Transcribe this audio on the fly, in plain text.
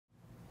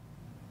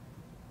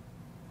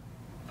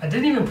I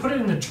didn't even put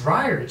it in the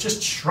dryer, it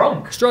just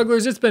shrunk.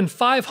 Strugglers, it's been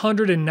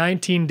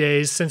 519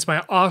 days since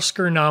my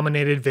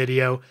Oscar-nominated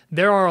video,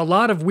 There Are a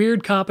Lot of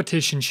Weird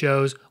Competition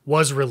Shows,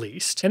 was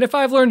released. And if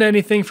I've learned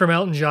anything from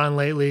Elton John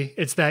lately,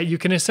 it's that you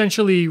can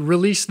essentially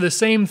release the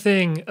same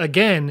thing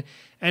again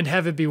and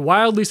have it be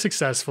wildly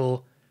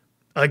successful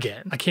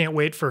again. I can't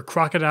wait for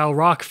Crocodile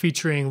Rock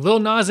featuring Lil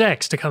Nas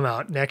X to come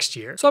out next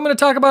year. So I'm gonna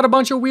talk about a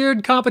bunch of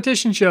weird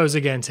competition shows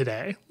again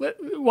today.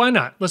 Why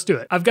not? Let's do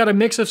it. I've got a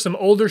mix of some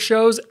older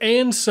shows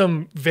and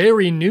some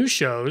very new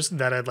shows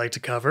that I'd like to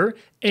cover.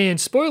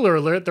 And spoiler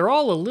alert, they're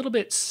all a little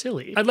bit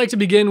silly. I'd like to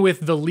begin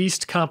with the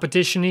least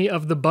competition-y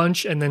of the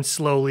bunch and then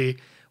slowly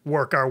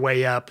work our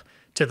way up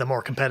to the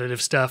more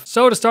competitive stuff.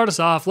 So to start us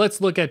off,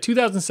 let's look at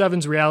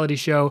 2007's reality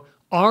show,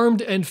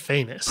 Armed and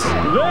Famous. They're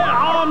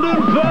armed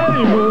and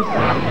famous.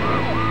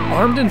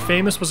 Armed and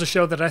Famous was a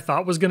show that I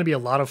thought was gonna be a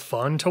lot of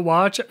fun to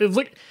watch.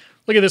 Look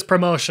at this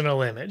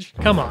promotional image.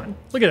 Come on,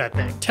 look at that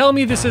thing. Tell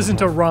me this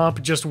isn't a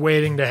romp just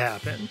waiting to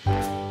happen.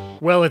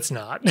 Well, it's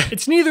not.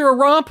 It's neither a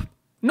romp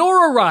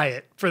nor a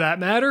riot, for that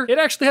matter. It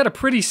actually had a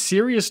pretty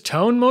serious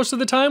tone most of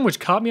the time,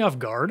 which caught me off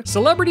guard.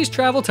 Celebrities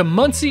travel to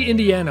Muncie,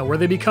 Indiana, where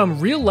they become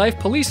real-life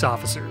police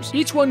officers.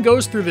 Each one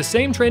goes through the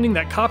same training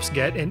that cops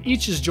get, and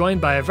each is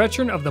joined by a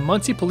veteran of the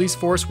Muncie Police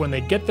Force when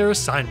they get their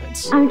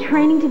assignments. I'm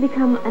training to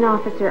become an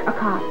officer, a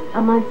cop,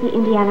 a Muncie,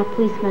 Indiana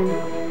policeman.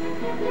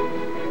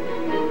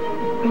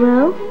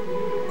 Hello?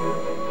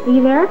 Are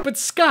you there? But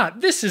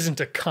Scott, this isn't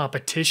a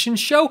competition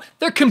show.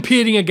 They're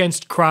competing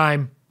against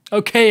crime.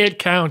 Okay, it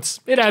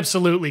counts. It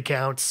absolutely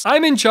counts.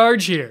 I'm in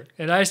charge here,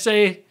 and I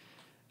say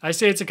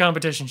it's a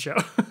competition show.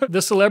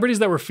 The celebrities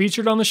that were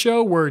featured on the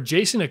show were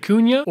Jason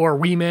Acuna, or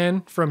Wee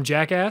Man from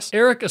Jackass,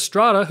 Eric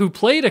Estrada, who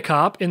played a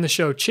cop in the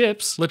show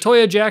Chips,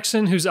 LaToya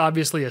Jackson, who's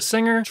obviously a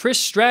singer, Trish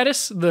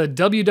Stratus, the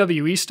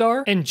WWE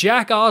star, and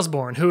Jack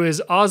Osbourne, who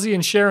is Ozzy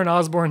and Sharon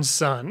Osbourne's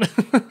son.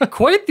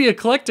 Quite the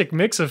eclectic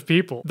mix of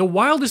people. The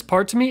wildest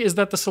part to me is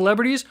that the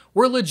celebrities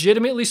were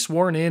legitimately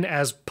sworn in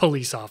as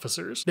police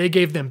officers. They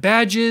gave them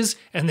badges,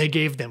 and they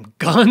gave them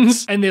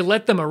guns, and they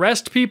let them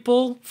arrest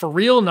people for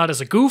real, not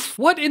as a goof.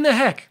 What in the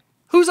heck?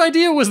 Whose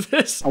idea was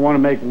this? I want to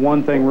make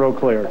one thing real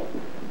clear.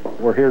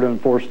 We're here to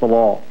enforce the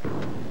law,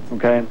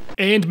 okay?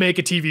 And make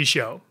a TV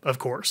show, of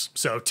course.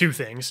 So 2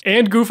 things.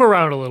 And goof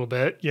around a little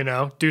bit, you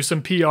know, do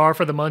some PR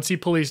for the Muncie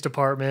Police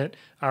Department.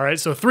 All right,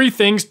 so 3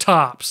 things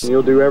tops.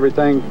 You'll do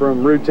everything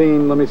from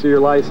routine, let me see your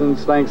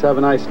license, thanks, have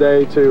a nice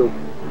day, to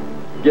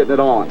getting it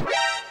on.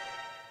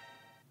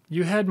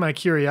 You had my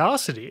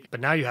curiosity, but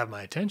now you have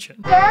my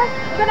attention. Sir,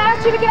 I'm gonna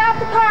ask you to get out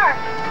the car.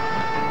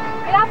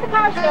 Get out the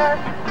car, sir.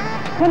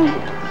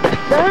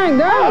 Dang!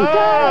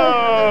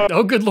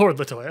 Oh, good Lord,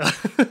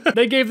 LaToya.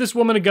 They gave this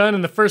woman a gun,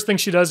 and the first thing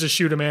she does is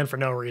shoot a man for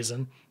no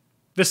reason.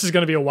 This is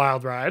gonna be a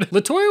wild ride.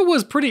 LaToya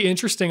was pretty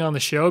interesting on the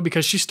show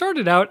because she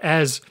started out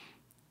as,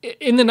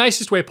 in the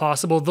nicest way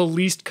possible, the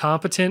least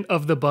competent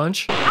of the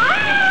bunch. You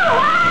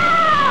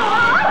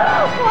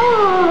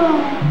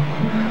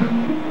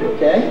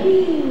okay?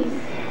 Jeez.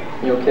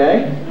 You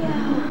okay?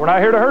 Yeah. We're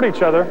not here to hurt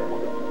each other.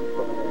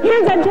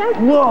 Hands up, Jack.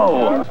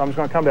 Whoa! So I'm just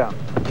gonna come down.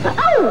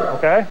 Oh!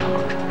 Okay?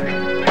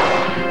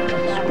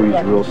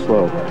 Squeeze real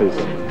slow, because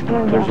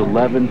there's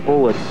 11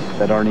 bullets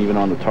that aren't even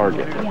on the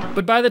target.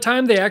 But by the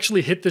time they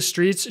actually hit the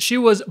streets, she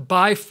was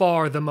by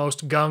far the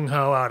most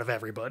gung-ho out of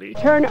everybody.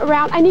 Turn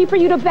around. I need for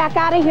you to back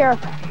out of here.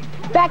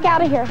 Back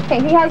out of here.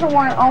 Okay, he has a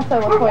warrant also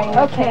according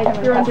to Okay,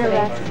 you're under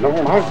arrest. No,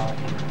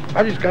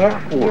 I just got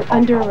out for it.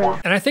 Under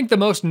arrest. And I think the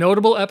most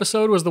notable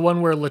episode was the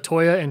one where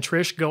LaToya and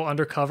Trish go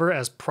undercover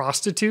as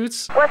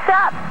prostitutes. What's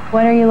up?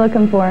 What are you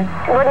looking for?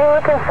 What are you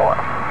looking for?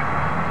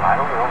 I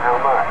don't know how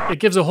much. It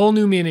gives a whole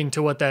new meaning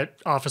to what that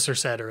officer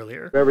said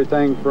earlier.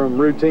 Everything from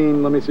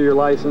routine, let me see your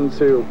license,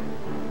 to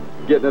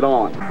getting it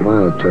on.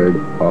 Well, Ted,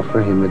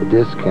 offer him a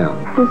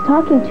discount. He's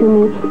talking to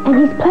me, and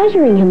he's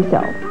pleasuring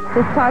himself.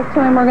 Just talk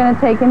to him, we're gonna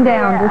take him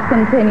down. Just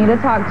continue to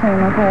talk to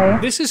him, okay?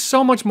 This is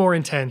so much more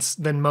intense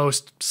than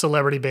most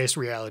celebrity-based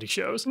reality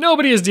shows.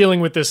 Nobody is dealing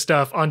with this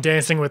stuff on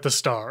Dancing with the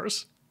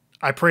Stars.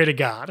 I pray to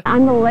God.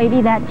 I'm the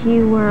lady that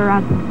you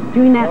were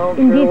doing that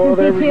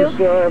indecency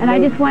to, and I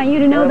just want you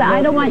to know that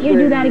I don't want you to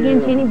do that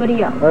against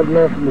anybody else. I have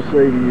nothing to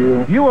say to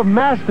you. You were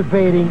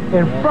masturbating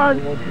in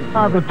front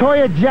of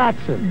LaToya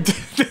Jackson.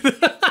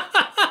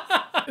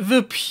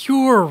 The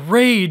pure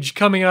rage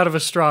coming out of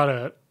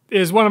Estrada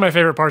is one of my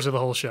favorite parts of the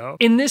whole show.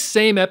 In this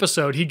same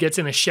episode, he gets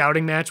in a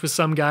shouting match with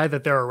some guy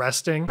that they're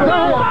arresting. No,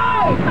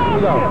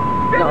 I'm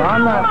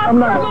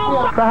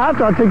not. If I have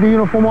to, I'll take the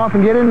uniform off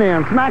and get in there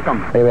and smack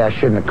him. Maybe I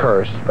shouldn't have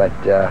cursed, but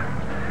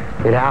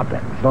it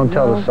happened. Don't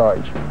tell the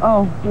sergeant.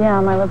 Oh, yeah,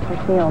 my lips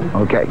are sealed.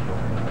 Okay.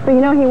 But you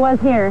know he was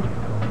here.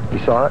 You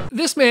saw it?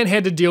 This man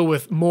had to deal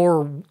with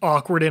more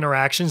awkward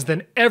interactions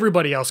than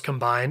everybody else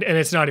combined, and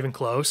it's not even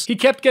close. He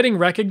kept getting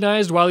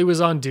recognized while he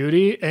was on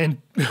duty, and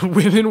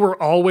women were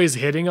always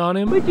hitting on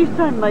him. Would you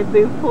sign my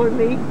boob for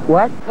me?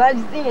 What? Glad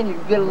to see you.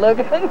 Good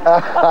looking. Where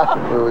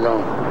are we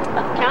going?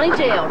 County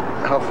jail.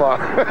 How far?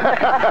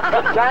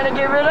 Trying to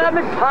get rid of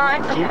it,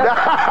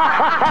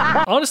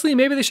 punch. Honestly,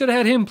 maybe they should have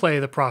had him play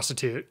the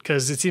prostitute,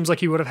 because it seems like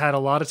he would have had a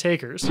lot of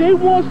takers. She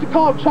wants to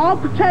call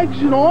child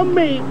protection on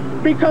me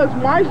because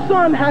my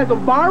son has a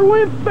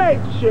viral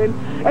infection,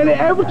 and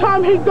every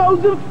time he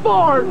goes and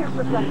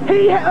farts,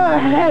 he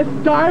has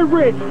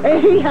diarrhea,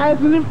 and he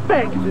has an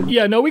infection.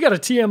 Yeah, no, we got a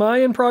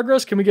TMI in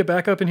progress. Can we get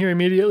back up in here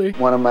immediately?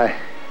 One of my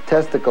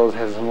testicles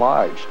has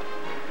enlarged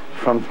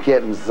from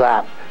getting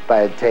zapped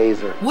by a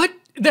taser. What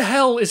the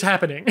hell is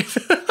happening?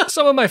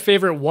 Some of my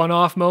favorite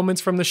one-off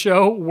moments from the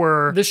show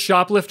were this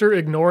shoplifter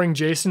ignoring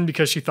Jason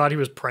because she thought he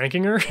was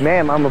pranking her.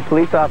 Ma'am, I'm a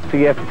police officer.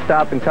 You have to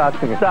stop and talk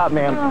to me. Stop,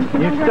 ma'am.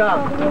 You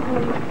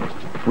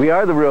stop. We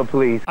are the real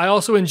police. I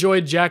also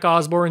enjoyed Jack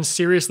Osborne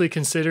seriously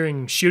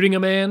considering shooting a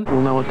man.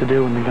 We'll know what to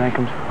do when the guy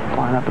comes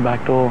flying out the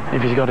back door.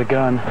 If he's got a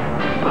gun.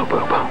 Boom,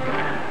 boom, boom.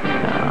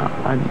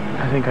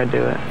 I think I'd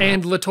do it.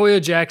 And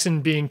LaToya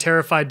Jackson being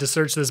terrified to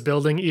search this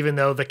building even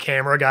though the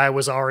camera guy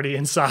was already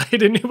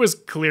inside and it was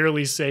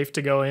clearly safe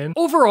to go in.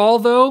 Overall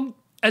though,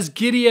 as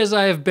giddy as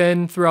I have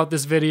been throughout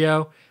this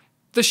video,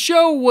 the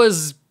show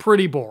was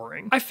pretty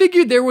boring. I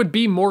figured there would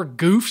be more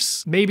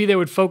goofs. Maybe they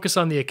would focus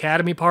on the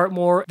academy part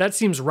more. That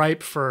seems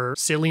ripe for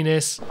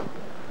silliness.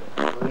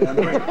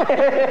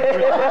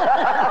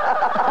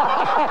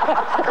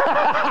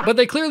 But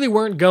they clearly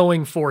weren't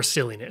going for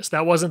silliness.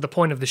 That wasn't the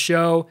point of the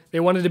show. They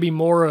wanted to be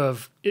more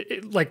of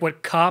like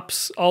what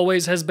Cops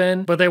always has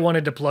been, but they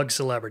wanted to plug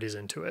celebrities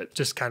into it.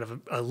 Just kind of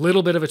a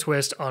little bit of a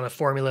twist on a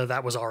formula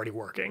that was already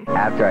working.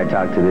 After I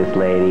talked to this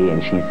lady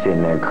and she's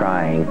sitting there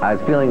crying, I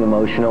was feeling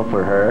emotional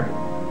for her,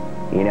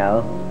 you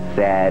know?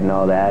 Sad and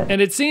all that.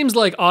 And it seems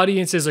like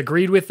audiences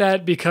agreed with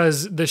that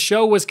because the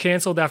show was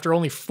canceled after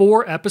only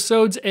 4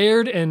 episodes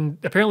aired and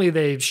apparently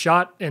they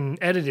shot and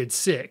edited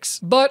 6.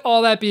 But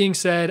all that being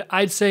said,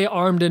 I'd say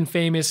Armed and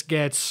Famous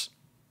gets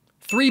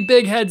 3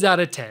 big heads out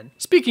of 10.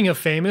 Speaking of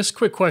famous,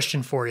 quick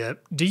question for you.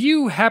 Do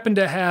you happen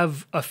to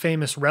have a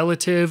famous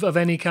relative of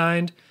any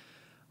kind?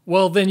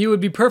 Well, then you would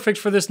be perfect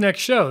for this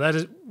next show. That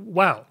is,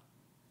 wow.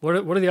 What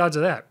are the odds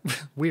of that?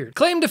 Weird.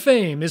 Claim to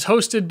Fame is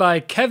hosted by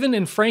Kevin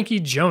and Frankie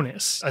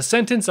Jonas, a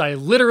sentence I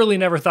literally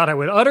never thought I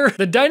would utter.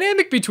 The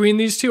dynamic between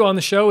these two on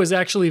the show is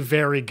actually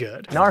very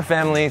good. In our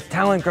family,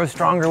 talent grows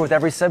stronger with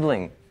every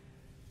sibling.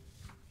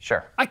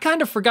 Sure. I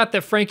kind of forgot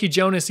that Frankie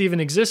Jonas even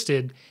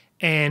existed,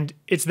 and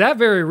it's that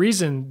very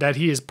reason that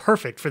he is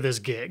perfect for this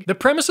gig. The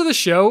premise of the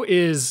show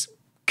is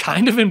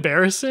kind of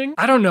embarrassing.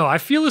 I don't know, I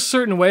feel a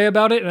certain way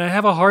about it and I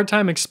have a hard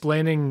time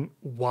explaining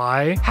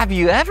why. Have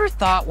you ever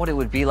thought what it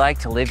would be like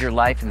to live your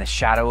life in the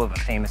shadow of a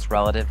famous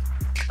relative?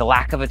 The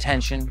lack of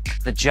attention,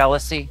 the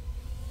jealousy?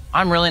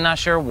 I'm really not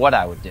sure what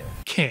I would do.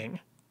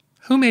 King,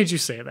 who made you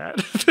say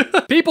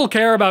that? People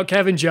care about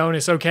Kevin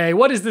Jonas, okay?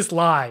 What is this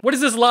lie? What is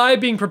this lie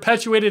being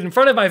perpetuated in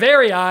front of my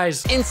very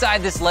eyes?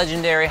 Inside this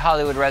legendary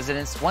Hollywood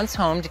residence, once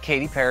home to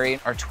Katy Perry,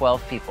 are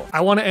 12 people.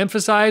 I want to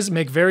emphasize,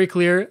 make very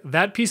clear,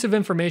 that piece of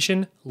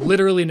information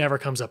literally never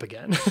comes up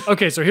again.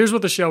 Okay, so here's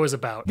what the show is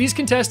about. These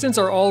contestants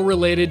are all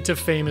related to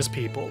famous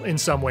people in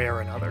some way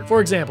or another.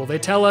 For example, they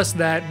tell us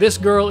that this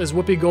girl is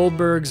Whoopi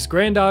Goldberg's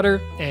granddaughter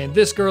and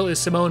this girl is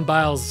Simone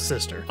Biles'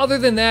 sister. Other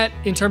than that,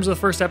 in terms of the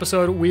first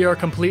episode, we are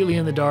completely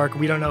in the dark.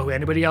 We don't know who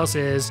anybody else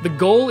is. The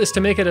goal is to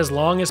make it as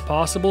long as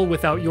possible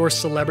without your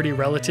celebrity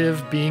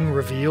relative being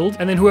revealed,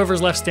 and then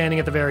whoever's left standing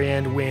at the very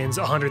end wins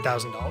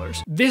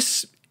 $100,000.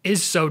 This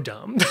is so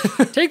dumb.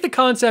 Take the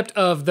concept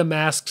of the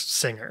Masked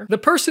Singer. The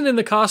person in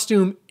the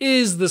costume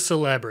is the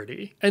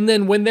celebrity, and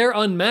then when they're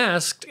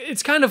unmasked,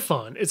 it's kind of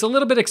fun. It's a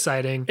little bit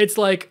exciting. It's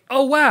like,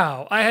 oh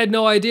wow, I had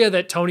no idea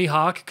that Tony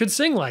Hawk could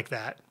sing like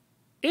that.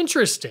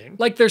 Interesting.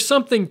 Like there's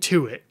something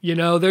to it, you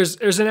know?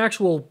 There's an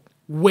actual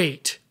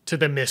weight to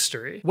the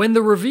mystery. When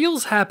the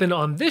reveals happen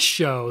on this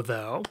show,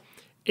 though,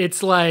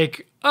 it's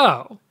like,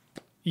 oh,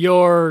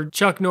 you're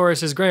Chuck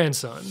Norris's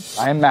grandson.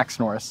 I am Max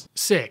Norris.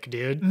 Sick,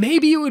 dude.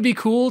 Maybe it would be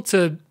cool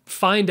to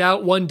find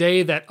out one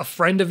day that a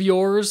friend of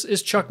yours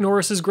is Chuck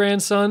Norris's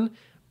grandson,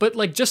 but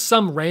like just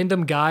some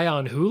random guy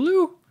on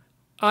Hulu?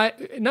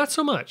 Not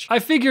so much. I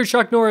figure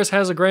Chuck Norris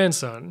has a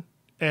grandson,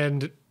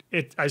 and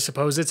I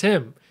suppose it's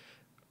him.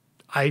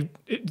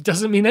 It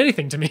doesn't mean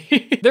anything to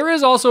me. There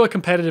is also a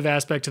competitive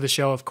aspect to the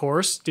show, of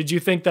course. Did you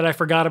think that I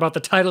forgot about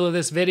the title of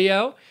this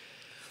video?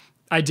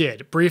 I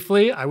did.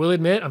 Briefly, I will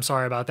admit, I'm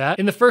sorry about that.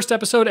 In the first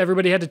episode,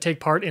 everybody had to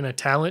take part in a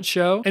talent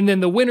show, and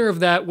then the winner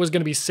of that was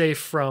gonna be safe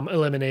from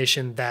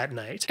elimination that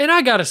night. And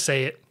I gotta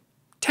say it,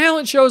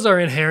 talent shows are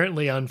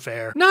inherently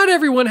unfair. Not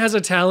everyone has a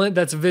talent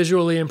that's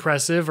visually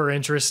impressive or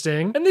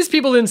interesting, and these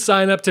people didn't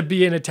sign up to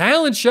be in a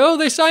talent show,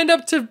 they signed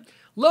up to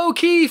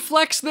low-key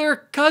flex their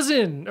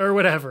cousin or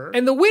whatever.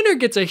 And the winner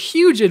gets a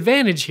huge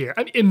advantage here.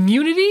 I mean,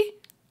 immunity?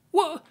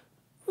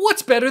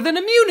 What's better than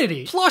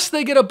immunity? Plus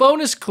they get a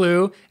bonus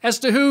clue as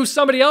to who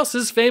somebody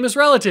else's famous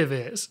relative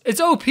is. It's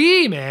OP,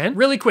 man.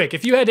 Really quick,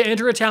 if you had to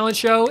enter a talent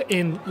show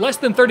in less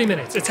than 30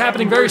 minutes, it's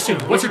happening very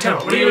soon. What's your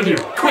talent? What are you gonna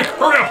do? Quick,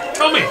 hurry up,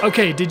 tell me.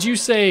 Okay, did you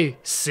say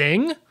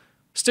sing?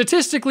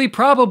 Statistically,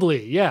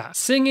 probably, yeah.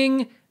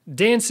 Singing,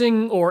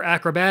 dancing, or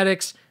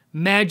acrobatics,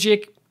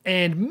 magic,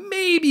 and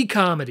maybe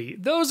comedy.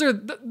 Those are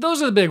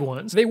the big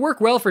ones. They work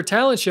well for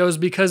talent shows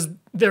because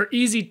they're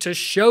easy to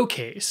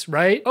showcase,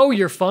 right? Oh,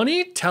 you're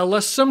funny? Tell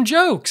us some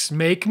jokes.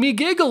 Make me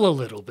giggle a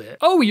little bit.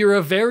 Oh, you're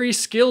a very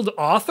skilled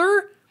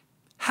author?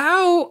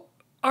 How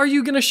are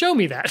you gonna show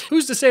me that?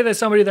 Who's to say that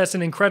somebody that's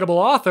an incredible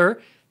author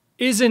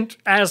isn't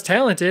as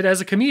talented as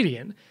a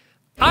comedian?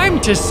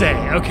 I'm to say,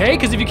 okay?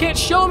 Because if you can't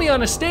show me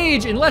on a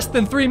stage in less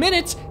than 3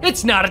 minutes,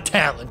 it's not a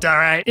talent, all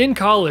right? In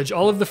college,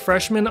 all of the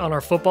freshmen on our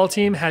football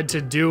team had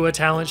to do a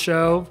talent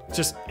show.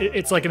 Just,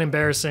 it's like an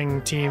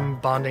embarrassing team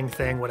bonding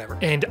thing, whatever.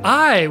 And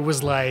I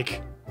was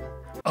like,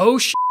 oh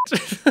shit.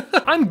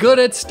 I'm good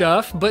at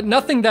stuff, but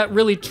nothing that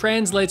really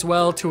translates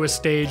well to a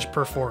stage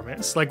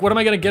performance. Like, what am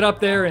I gonna get up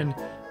there and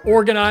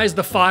organize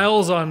the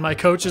files on my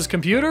coach's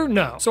computer?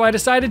 No. So I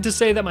decided to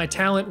say that my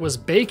talent was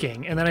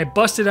baking, and then I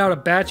busted out a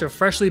batch of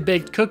freshly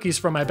baked cookies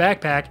from my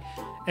backpack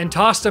and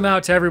tossed them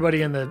out to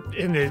everybody in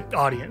the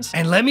audience.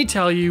 And let me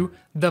tell you,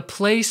 the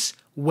place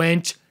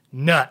went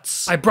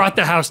nuts. I brought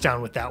the house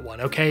down with that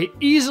one, okay?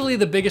 Easily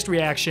the biggest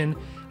reaction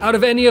out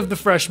of any of the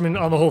freshmen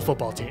on the whole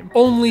football team.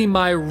 Only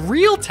my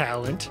real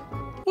talent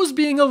was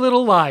being a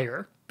little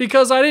liar.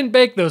 Because I didn't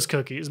bake those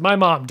cookies, my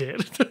mom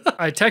did.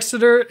 I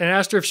texted her and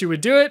asked her if she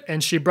would do it,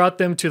 and she brought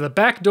them to the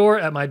back door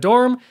at my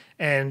dorm,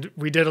 and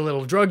we did a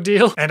little drug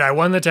deal, and I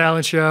won the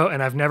talent show,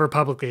 and I've never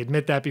publicly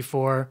admit that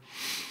before.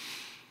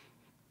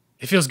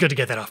 It feels good to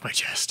get that off my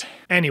chest.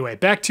 Anyway,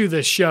 back to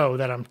the show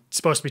that I'm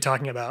supposed to be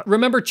talking about.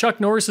 Remember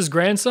Chuck Norris's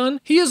grandson?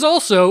 He is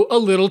also a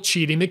little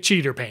Cheaty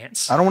McCheater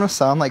Pants. I don't want to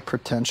sound like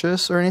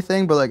pretentious or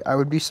anything, but like I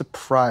would be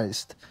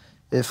surprised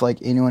if like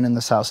anyone in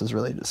this house is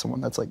related to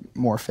someone that's like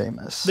more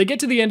famous. They get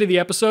to the end of the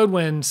episode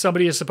when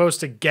somebody is supposed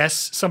to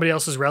guess somebody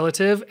else's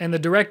relative, and the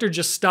director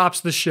just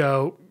stops the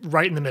show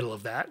right in the middle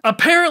of that.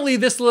 Apparently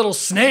this little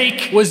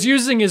snake was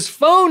using his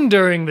phone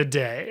during the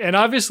day, and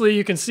obviously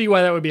you can see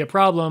why that would be a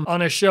problem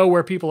on a show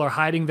where people are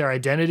hiding their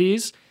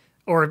identities,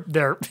 or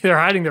they're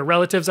hiding their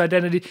relative's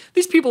identity.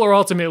 These people are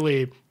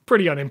ultimately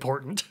pretty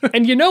unimportant.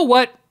 And you know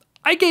what?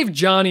 I gave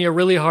Johnny a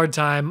really hard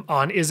time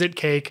on Is It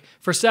Cake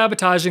for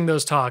sabotaging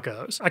those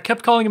tacos. I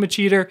kept calling him a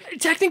cheater.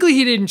 Technically,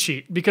 he didn't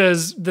cheat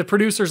because the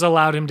producers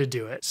allowed him to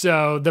do it.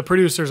 So the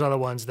producers are the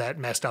ones that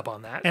messed up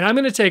on that. And I'm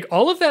gonna take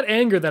all of that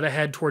anger that I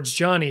had towards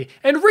Johnny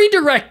and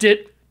redirect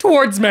it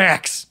towards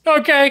Max,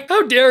 okay?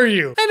 How dare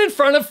you? And in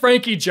front of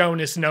Frankie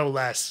Jonas, no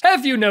less.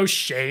 Have you no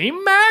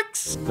shame,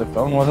 Max? If the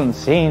phone wasn't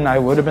seen, I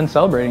would have been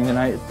celebrating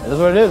tonight. It is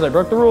what it is, I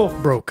broke the rule.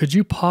 Bro, could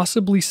you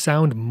possibly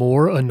sound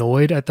more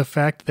annoyed at the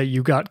fact that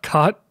you got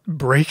caught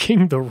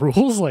breaking the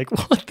rules? Like,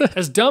 what the?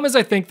 As dumb as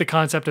I think the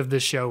concept of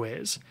this show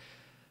is,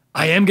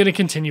 I am gonna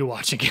continue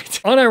watching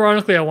it.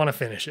 Unironically, I wanna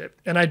finish it.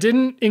 And I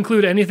didn't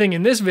include anything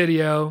in this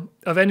video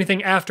of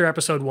anything after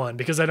episode 1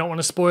 because I don't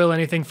wanna spoil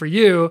anything for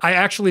you. I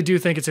actually do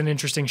think it's an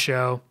interesting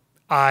show.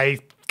 I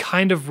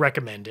kind of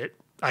recommend it.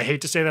 I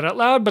hate to say that out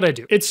loud, but I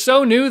do. It's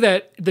so new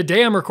that the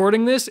day I'm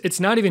recording this,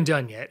 it's not even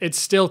done yet. It's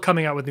still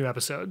coming out with new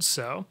episodes,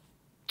 so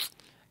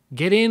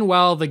get in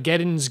while the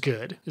getting's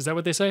good. Is that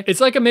what they say?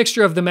 It's like a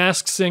mixture of The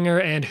Masked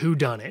Singer and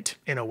Whodunit,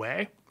 in a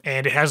way.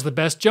 And it has the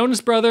best Jonas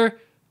Brother.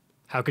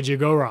 How could you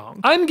go wrong?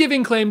 I'm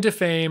giving claim to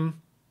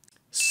fame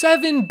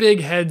 7 big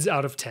heads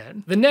out of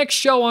 10. The next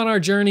show on our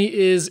journey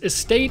is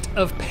Estate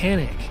of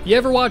Panic. You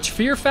ever watch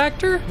Fear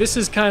Factor? This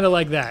is kind of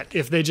like that,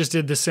 if they just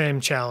did the same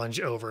challenge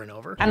over and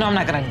over. I know I'm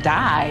not gonna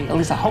die, at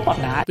least I hope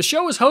I'm not. The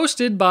show is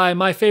hosted by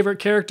my favorite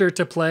character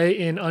to play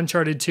in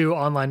Uncharted 2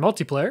 online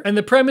multiplayer, and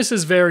the premise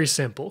is very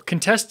simple.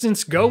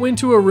 Contestants go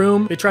into a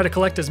room, they try to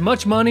collect as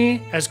much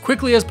money as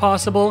quickly as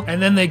possible,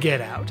 and then they get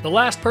out. The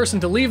last person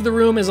to leave the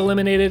room is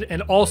eliminated,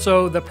 and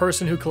also the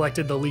person who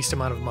collected the least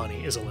amount of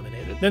money is eliminated.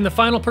 Then the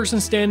final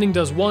person standing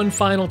does one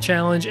final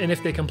challenge, and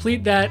if they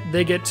complete that,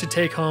 they get to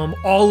take home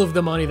all of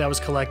the money that was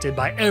collected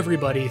by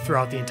everybody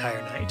throughout the entire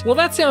night. Well,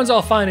 that sounds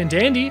all fine and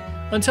dandy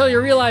until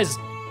you realize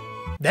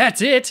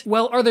that's it.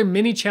 Well, are there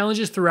mini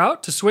challenges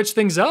throughout to switch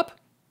things up?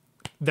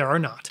 There are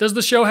not. Does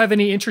the show have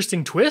any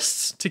interesting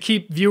twists to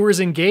keep viewers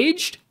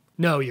engaged?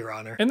 No, Your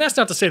Honor. And that's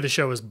not to say the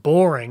show is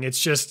boring,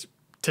 it's just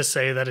to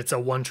say that it's a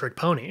one-trick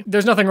pony.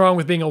 There's nothing wrong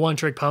with being a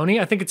one-trick pony.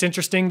 I think it's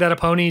interesting that a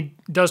pony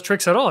does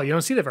tricks at all. You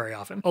don't see that very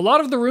often. A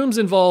lot of the rooms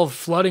involve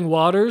flooding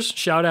waters,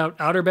 shout out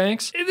Outer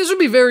Banks. This would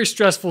be very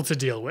stressful to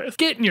deal with.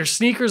 Getting your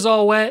sneakers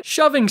all wet,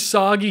 shoving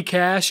soggy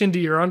cash into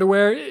your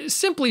underwear, is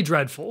simply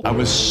dreadful. I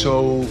was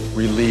so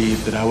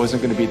relieved that I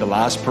wasn't gonna be the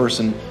last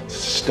person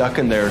stuck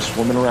in there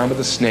swimming around with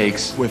the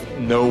snakes with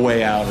no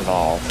way out at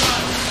all.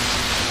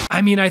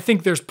 I mean, I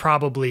think there's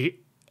probably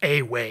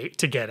a way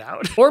to get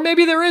out. Or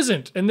maybe there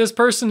isn't, and this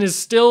person is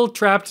still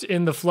trapped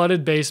in the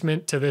flooded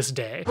basement to this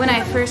day. When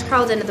I first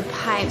crawled into the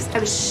pipes, I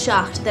was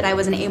shocked that I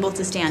wasn't able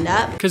to stand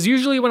up. Because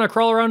usually when I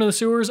crawl around in the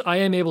sewers, I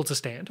am able to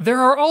stand.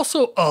 There are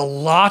also a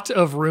lot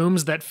of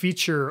rooms that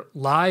feature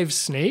live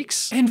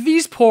snakes, and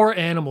these poor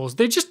animals,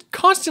 they just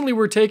constantly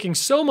were taking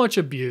so much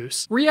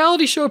abuse.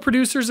 Reality show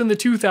producers in the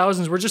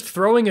 2000s were just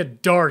throwing a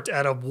dart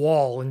at a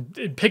wall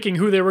and picking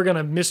who they were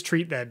gonna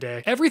mistreat that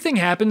day. Everything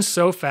happens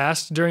so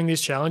fast during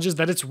these challenges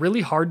that it's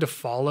really hard to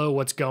follow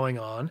what's going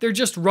on. They're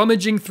just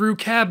rummaging through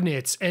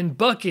cabinets and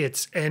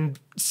buckets and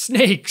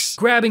snakes,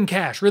 grabbing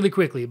cash really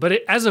quickly.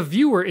 But as a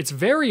viewer, it's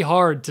very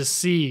hard to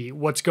see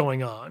what's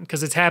going on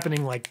because it's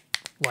happening like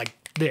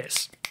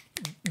this.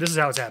 This is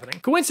how it's happening.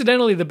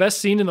 Coincidentally, the best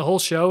scene in the whole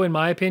show, in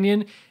my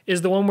opinion,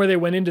 is the one where they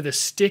went into the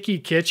sticky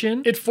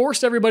kitchen. It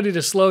forced everybody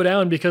to slow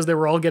down because they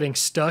were all getting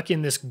stuck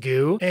in this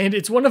goo. And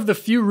it's one of the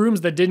few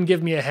rooms that didn't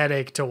give me a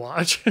headache to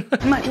watch.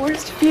 My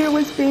worst fear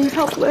was being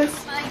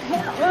helpless. I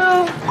can't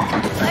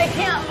move. I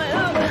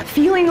can't move.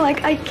 Feeling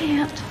like I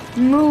can't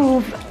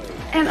move.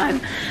 And I'm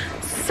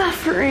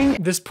suffering.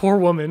 This poor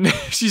woman,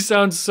 she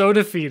sounds so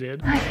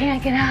defeated. I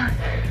can't get out.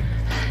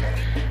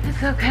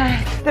 It's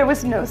okay. There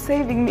was no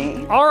saving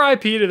me.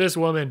 R.I.P. to this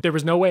woman. There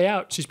was no way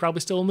out. She's probably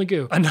still in the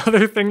goo.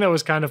 Another thing that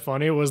was kind of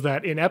funny was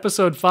that in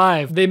episode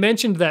 5, they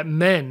mentioned that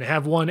men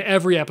have won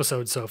every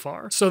episode so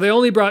far. So they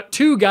only brought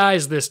 2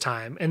 guys this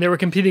time, and they were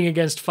competing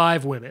against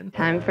 5 women.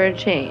 Time for a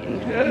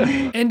change.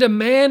 And a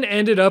man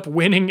ended up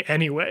winning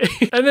anyway.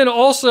 And then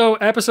also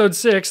episode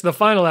 6, the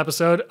final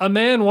episode, a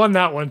man won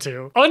that one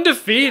too.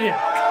 Undefeated.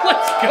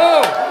 Let's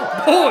go.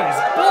 Boys,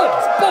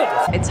 boys,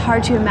 boys. It's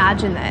hard to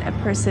imagine that a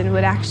person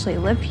would actually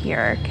live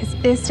here because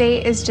the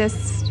estate is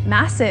just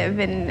massive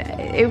and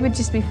it would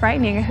just be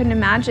frightening. I couldn't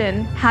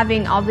imagine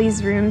having all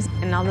these rooms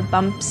and all the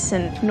bumps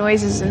and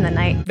noises in the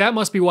night. That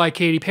must be why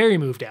Katy Perry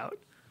moved out.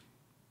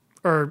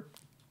 Or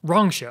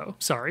wrong show,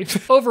 sorry.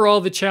 Overall,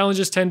 the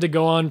challenges tend to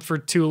go on for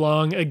too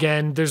long.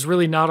 Again, there's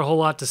really not a whole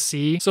lot to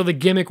see, so the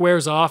gimmick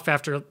wears off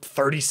after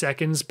 30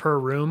 seconds per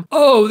room.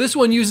 Oh, this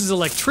one uses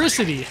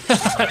electricity.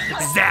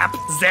 Zap,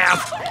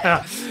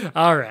 zap.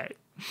 All right.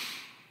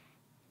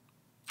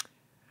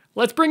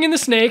 Let's bring in the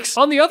snakes.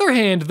 On the other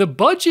hand, the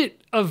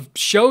budget of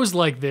shows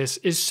like this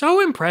is so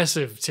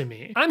impressive to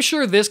me. I'm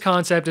sure this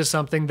concept is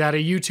something that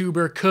a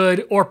YouTuber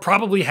could or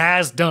probably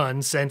has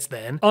done since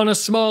then on a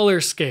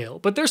smaller scale,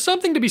 but there's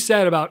something to be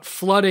said about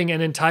flooding an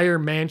entire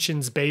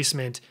mansion's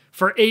basement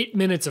for 8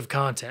 minutes of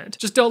content.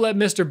 Just don't let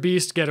Mr.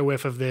 Beast get a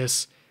whiff of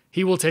this.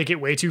 He will take it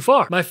way too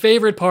far. My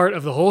favorite part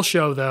of the whole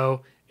show,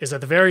 though, is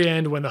at the very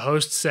end when the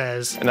host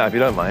says, Now, if you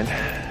don't mind,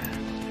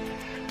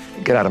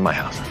 get out of my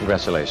house.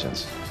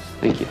 Congratulations.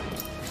 Thank you.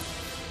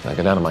 Now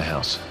get out of my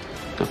house.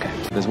 Okay.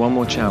 There's one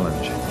more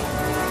challenge.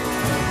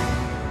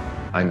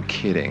 I'm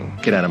kidding.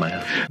 Get out of my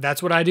house.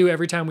 That's what I do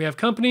every time we have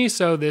company,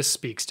 so this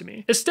speaks to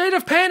me. A State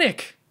of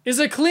Panic is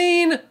a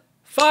clean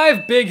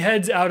 5 big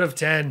heads out of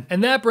 10.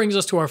 And that brings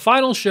us to our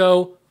final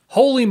show,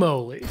 Holey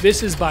Moley.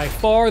 This is by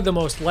far the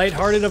most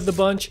lighthearted of the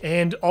bunch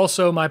and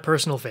also my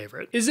personal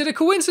favorite. Is it a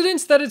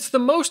coincidence that it's the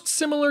most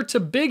similar to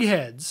Big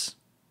Heads?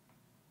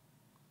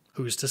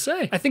 Who's to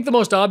say? I think the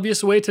most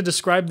obvious way to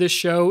describe this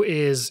show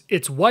is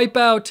it's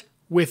Wipeout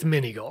with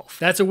mini golf.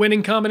 That's a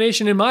winning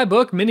combination in my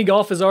book. Mini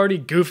golf is already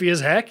goofy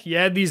as heck. You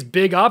add these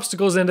big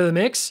obstacles into the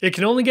mix, it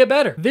can only get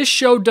better. This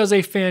show does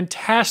a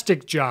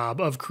fantastic job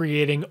of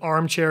creating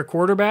armchair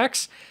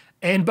quarterbacks,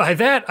 and by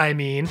that I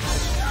mean...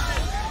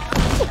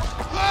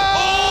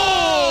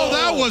 Oh,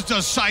 that was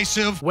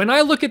decisive. When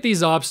I look at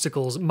these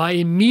obstacles, my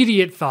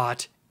immediate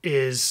thought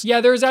is,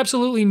 yeah, there's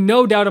absolutely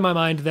no doubt in my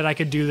mind that I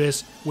could do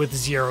this with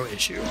 0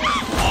 issue.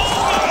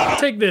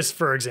 Take this,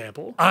 for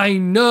example. I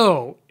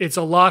know it's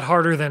a lot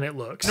harder than it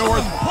looks.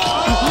 North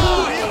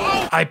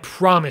Pole. I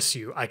promise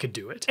you I could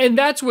do it. And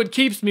that's what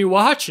keeps me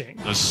watching.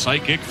 The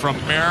psychic from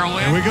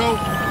Maryland. Here we go.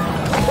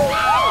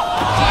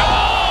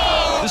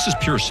 This is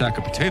pure sack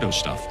of potato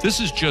stuff. This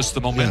is just the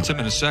momentum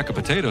in a sack of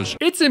potatoes.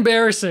 It's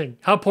embarrassing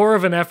how poor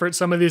of an effort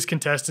some of these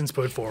contestants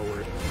put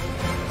forward.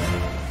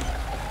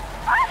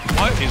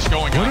 What is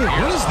going on here?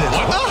 What is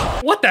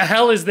this? What the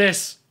hell is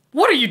this?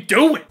 What are you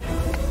doing?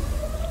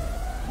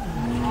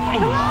 Oh,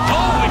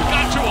 it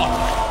got to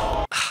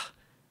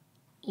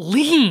him.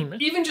 Lean.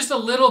 Even just a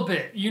little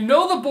bit. You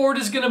know the board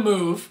is gonna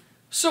move,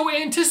 so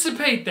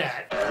anticipate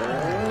that.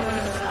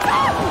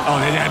 Oh,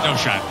 they had no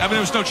shot. I mean, there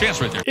was no chance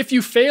right there. If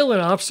you fail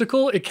an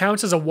obstacle, it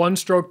counts as a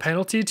 1-stroke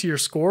penalty to your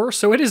score,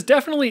 so it is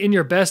definitely in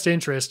your best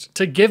interest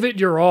to give it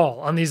your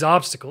all on these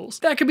obstacles.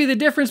 That could be the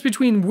difference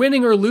between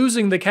winning or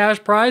losing the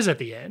cash prize at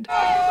the end.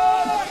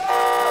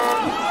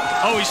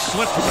 Oh, he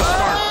slipped from the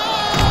start.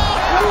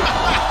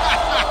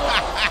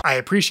 I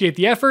appreciate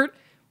the effort.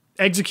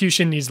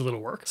 Execution needs a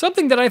little work.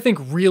 Something that I think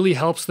really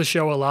helps the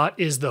show a lot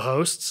is the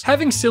hosts.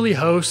 Having silly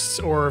hosts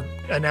or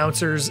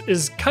announcers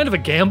is kind of a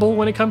gamble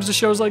when it comes to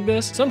shows like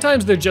this.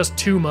 Sometimes they're just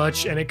too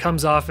much and it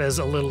comes off as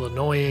a little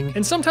annoying,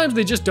 and sometimes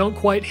they just don't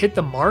quite hit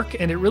the mark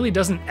and it really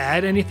doesn't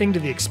add anything to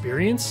the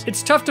experience.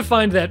 It's tough to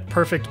find that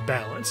perfect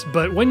balance,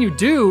 but when you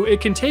do,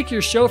 it can take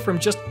your show from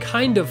just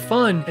kind of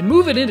fun and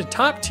move it into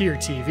top-tier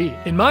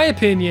TV. In my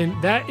opinion,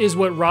 that is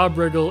what Rob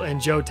Riggle and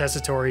Joe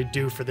Tessitore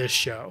do for this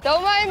show.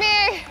 Don't mind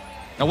me.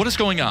 Now, what is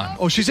going on?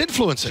 Oh, she's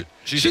influencing.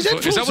 She's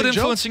influencing. Is that what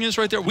influencing is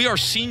right there? We are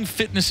seeing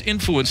fitness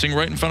influencing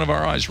right in front of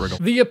our eyes, Riggle.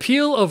 The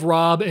appeal of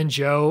Rob and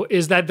Joe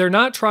is that they're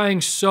not trying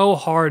so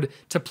hard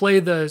to play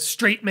the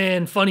straight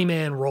man, funny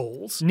man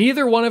roles.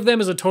 Neither one of them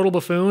is a total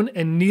buffoon,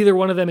 and neither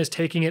one of them is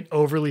taking it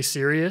overly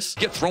serious.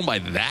 Get thrown by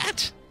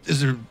that? Is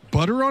there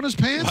butter on his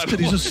pants?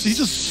 He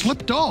just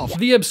slipped off.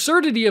 The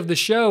absurdity of the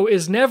show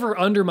is never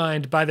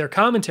undermined by their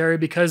commentary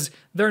because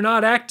they're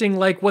not acting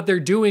like what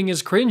they're doing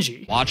is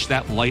cringy. Watch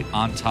that light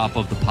on top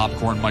of the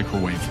popcorn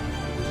microwave.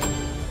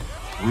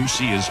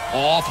 Brucey is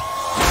off.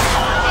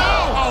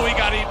 Oh, he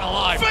got eaten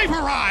alive.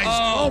 Vaporized!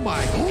 Oh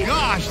my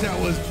gosh, that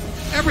was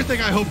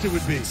everything I hoped it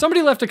would be.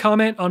 Somebody left a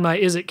comment on my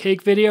Is It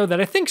Cake video that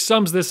I think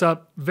sums this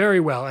up very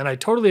well, and I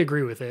totally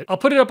agree with it. I'll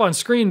put it up on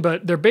screen,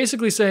 but they're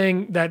basically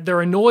saying that they're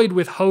annoyed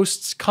with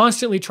hosts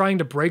constantly trying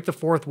to break the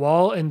fourth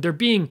wall, and they're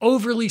being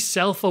overly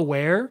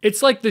self-aware.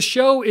 It's like the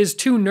show is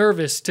too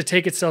nervous to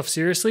take itself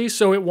seriously,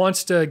 so it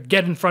wants to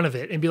get in front of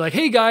it and be like,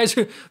 hey guys,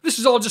 this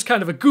is all just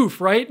kind of a goof,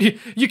 right?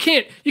 You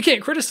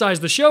can't criticize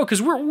the show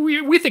because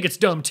we think it's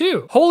dumb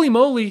too. Holey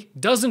Moley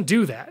doesn't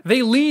do that.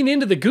 They lean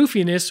into the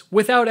goofiness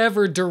without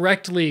ever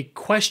directly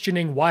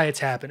questioning why it's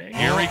happening.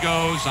 Here he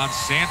goes on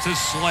Santa's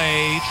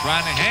sleigh,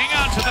 trying to hang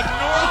on to the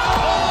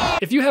North Pole.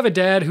 If you have a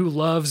dad who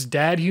loves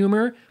dad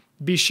humor,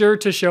 be sure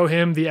to show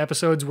him the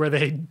episodes where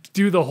they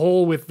do the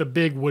hole with the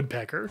big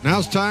woodpecker.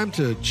 Now's time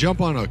to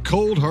jump on a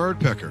cold, hard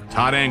pecker.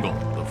 Todd Angle,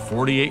 the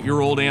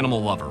 48-year-old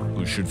animal lover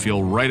who should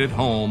feel right at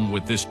home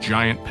with this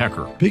giant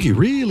pecker. Piggy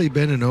really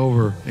bending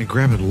over and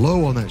grabbing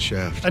low on that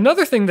shaft.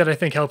 Another thing that I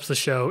think helps the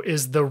show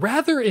is the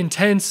rather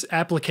intense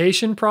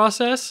application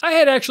process. I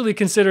had actually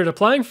considered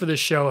applying for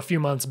this show a few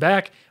months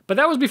back, but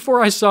that was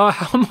before I saw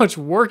how much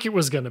work it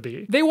was gonna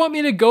be. They want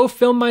me to go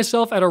film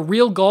myself at a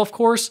real golf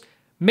course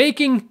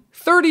making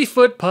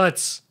 30-foot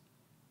putts.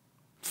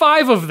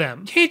 5 of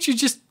them. Can't you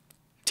just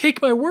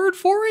take my word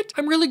for it?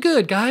 I'm really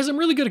good, guys. I'm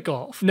really good at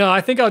golf. No,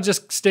 I think I'll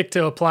just stick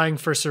to applying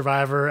for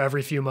Survivor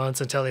every few months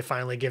until they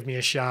finally give me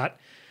a shot.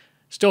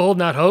 Still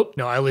holding out hope?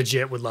 No, I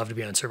legit would love to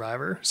be on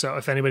Survivor. So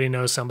if anybody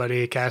knows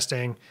somebody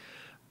casting,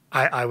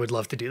 I would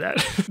love to do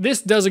that.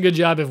 This does a good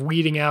job of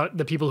weeding out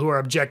the people who are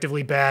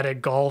objectively bad at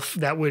golf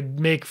that would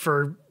make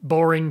for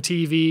boring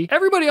TV.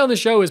 Everybody on the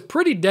show is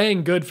pretty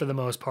dang good for the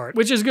most part,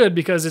 which is good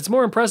because it's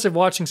more impressive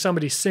watching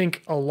somebody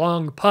sink a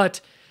long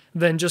putt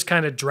than just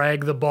kind of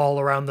drag the ball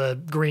around the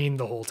green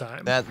the whole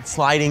time. That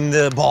sliding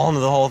the ball into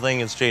the whole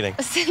thing is cheating.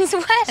 Since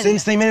when?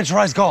 Since they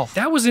miniaturized golf.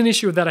 That was an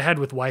issue that I had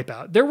with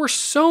Wipeout. There were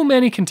so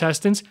many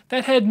contestants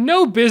that had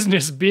no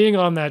business being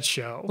on that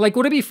show. Like,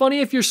 would it be funny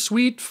if your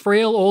sweet,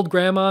 frail old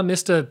grandma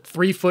missed a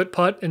 3-foot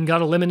putt and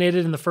got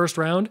eliminated in the first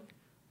round?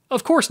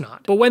 Of course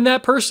not. But when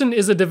that person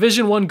is a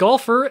Division I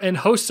golfer and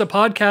hosts a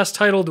podcast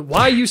titled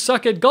Why You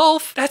Suck at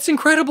Golf, that's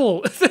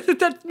incredible.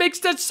 That makes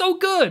that so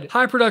good.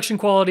 High production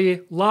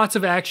quality, lots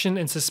of action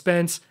and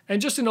suspense,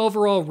 and just an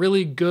overall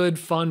really good,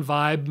 fun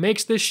vibe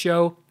makes this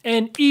show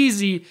an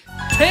easy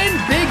 10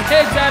 big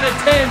heads out of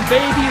 10,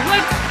 baby.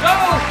 Let's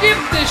go. Give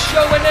this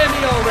show an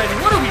Emmy already.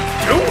 What are we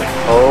doing?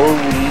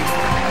 Holy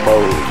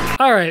moly.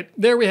 All right,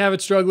 there we have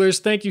it, strugglers.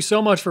 Thank you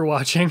so much for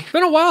watching. It's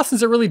been a while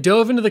since I really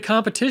dove into the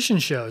competition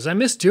shows. I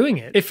miss doing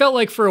it. It felt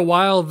like for a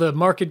while the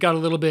market got a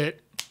little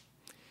bit,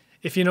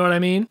 if you know what I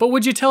mean. But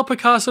would you tell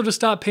Picasso to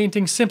stop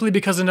painting simply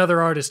because another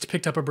artist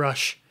picked up a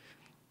brush?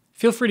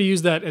 Feel free to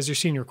use that as your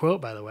senior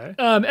quote, by the way.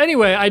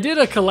 Anyway, I did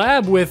a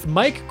collab with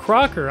Mike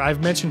Crocker.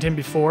 I've mentioned him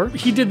before.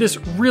 He did this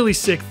really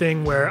sick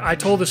thing where I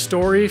told a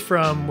story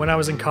from when I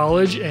was in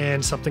college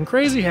and something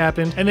crazy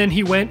happened. And then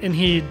he went and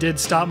he did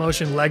stop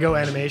motion Lego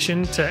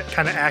animation to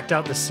kind of act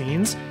out the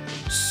scenes.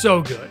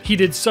 So good. He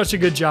did such a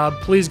good job.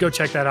 Please go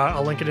check that out.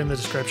 I'll link it in the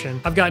description.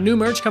 I've got new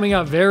merch coming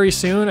out very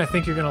soon. I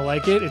think you're gonna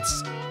like it.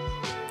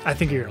 I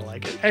think you're gonna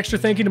like it. Extra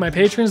thank you to my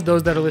patrons.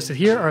 Those that are listed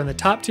here are in the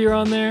top tier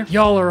on there.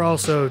 Y'all are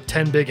also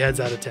 10 big heads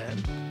out of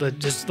 10. But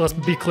just let's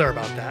be clear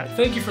about that.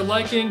 Thank you for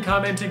liking,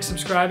 commenting,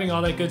 subscribing,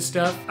 all that good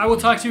stuff. I will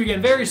talk to you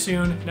again very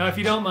soon. Now, if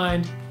you don't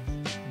mind,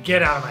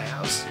 get out of my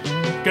house.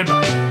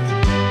 Goodbye.